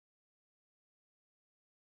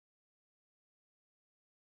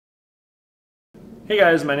Hey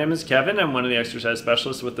guys, my name is Kevin. I'm one of the exercise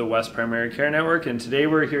specialists with the West Primary Care Network, and today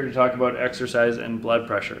we're here to talk about exercise and blood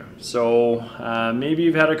pressure. So maybe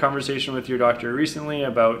you've had a conversation with your doctor recently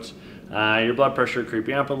about your blood pressure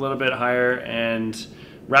creeping up a little bit higher, and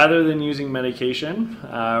rather than using medication,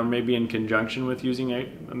 or maybe in conjunction with using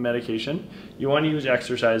a medication, you want to use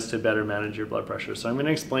exercise to better manage your blood pressure. So I'm going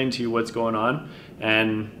to explain to you what's going on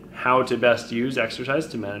and how to best use exercise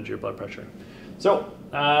to manage your blood pressure. So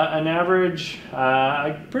an average,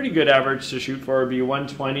 a pretty good average to shoot for would be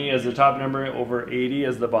 120 as the top number, over 80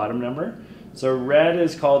 as the bottom number. So red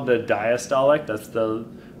is called the diastolic, that's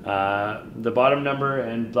the bottom number,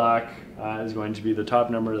 and black is going to be the top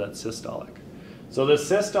number, that's systolic. So the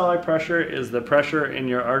systolic pressure is the pressure in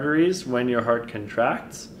your arteries when your heart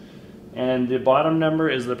contracts, and the bottom number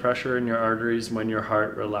is the pressure in your arteries when your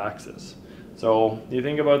heart relaxes. So you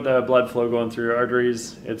think about the blood flow going through your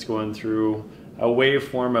arteries, it's going through a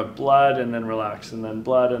waveform of blood and then relax, and then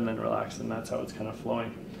blood and then relax, and that's how it's kind of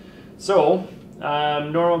flowing. So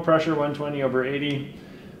normal pressure 120 over 80.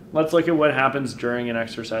 Let's look at what happens during an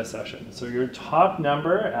exercise session. So your top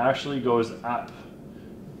number actually goes up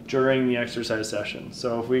during the exercise session.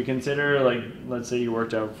 So if we consider, like, let's say you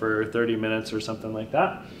worked out for 30 minutes or something like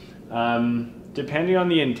that, depending on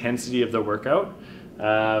the intensity of the workout,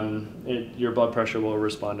 your blood pressure will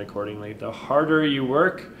respond accordingly. The harder you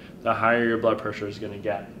work, the higher your blood pressure is going to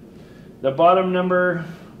get. The bottom number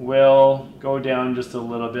will go down just a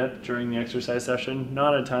little bit during the exercise session,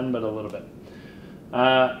 not a ton, but a little bit.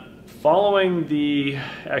 Following the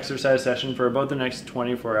exercise session for about the next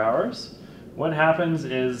 24 hours, what happens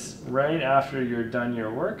is right after you're done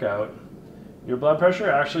your workout, your blood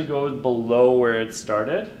pressure actually goes below where it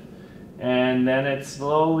started, and then it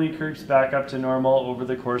slowly creeps back up to normal over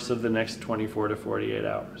the course of the next 24 to 48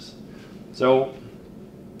 hours. So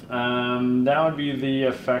that would be the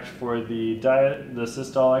effect for the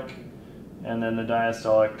systolic, and then the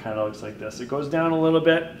diastolic kind of looks like this. It goes down a little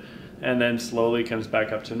bit and then slowly comes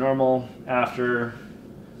back up to normal after,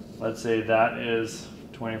 let's say that is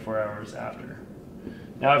 24 hours after.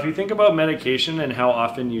 Now if you think about medication and how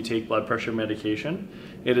often you take blood pressure medication,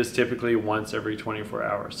 it is typically once every 24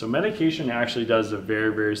 hours. So medication actually does a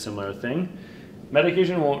very, very similar thing.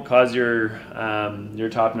 Medication won't cause your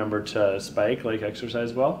top number to spike like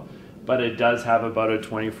exercise will, but it does have about a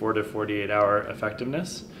 24 to 48 hour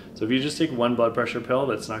effectiveness. So if you just take one blood pressure pill,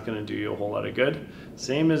 that's not going to do you a whole lot of good.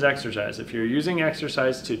 Same as exercise. If you're using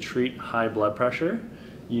exercise to treat high blood pressure,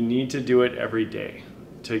 you need to do it every day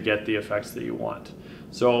to get the effects that you want.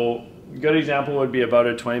 So a good example would be about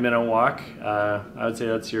a 20-minute walk. I would say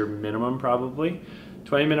that's your minimum probably.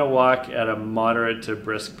 20-minute walk at a moderate to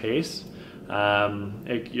brisk pace.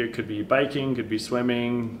 It could be biking, could be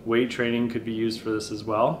swimming, weight training could be used for this as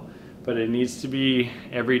well, but it needs to be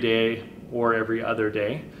every day or every other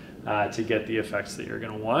day to get the effects that you're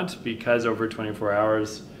going to want, because over 24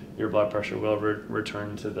 hours your blood pressure will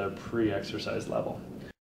return to the pre-exercise level.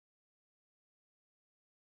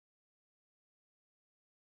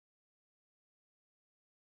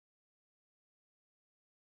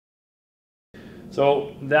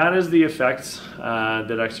 So that is the effects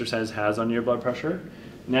that exercise has on your blood pressure.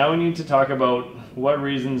 Now we need to talk about what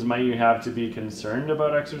reasons might you have to be concerned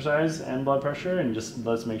about exercise and blood pressure, and just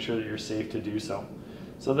let's make sure that you're safe to do so.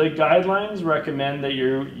 So the guidelines recommend that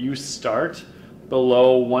you start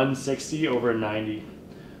below 160 over 90.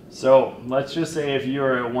 So let's just say if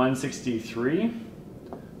you're at 163,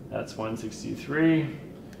 that's 163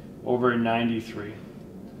 over 93.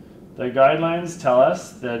 The guidelines tell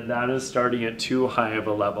us that that is starting at too high of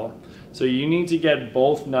a level. So you need to get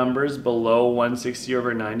both numbers below 160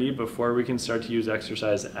 over 90 before we can start to use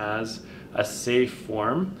exercise as a safe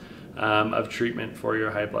form of treatment for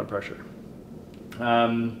your high blood pressure.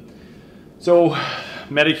 So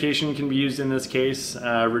medication can be used in this case,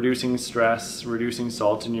 reducing stress, reducing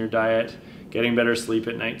salt in your diet, getting better sleep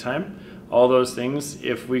at nighttime. All those things,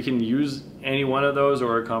 if we can use any one of those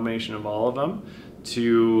or a combination of all of them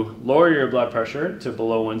to lower your blood pressure to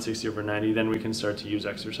below 160 over 90, then we can start to use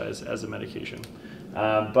exercise as a medication.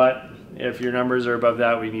 But if your numbers are above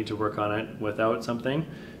that, we need to work on it without something.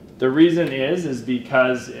 The reason is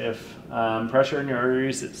because if pressure in your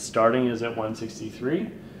arteries starting is at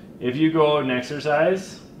 163, if you go out and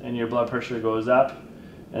exercise and your blood pressure goes up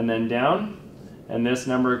and then down, and this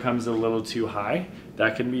number comes a little too high,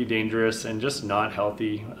 that can be dangerous and just not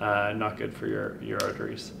healthy, not good for your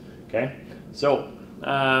arteries. Okay, so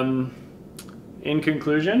in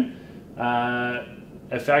conclusion,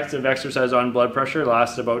 effects of exercise on blood pressure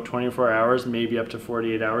last about 24 hours, maybe up to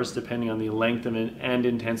 48 hours, depending on the length and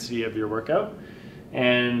intensity of your workout.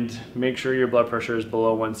 and make sure your blood pressure is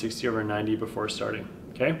below 160/90 before starting.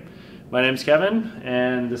 Okay? My name's Kevin,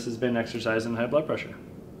 and this has been Exercise and High Blood Pressure.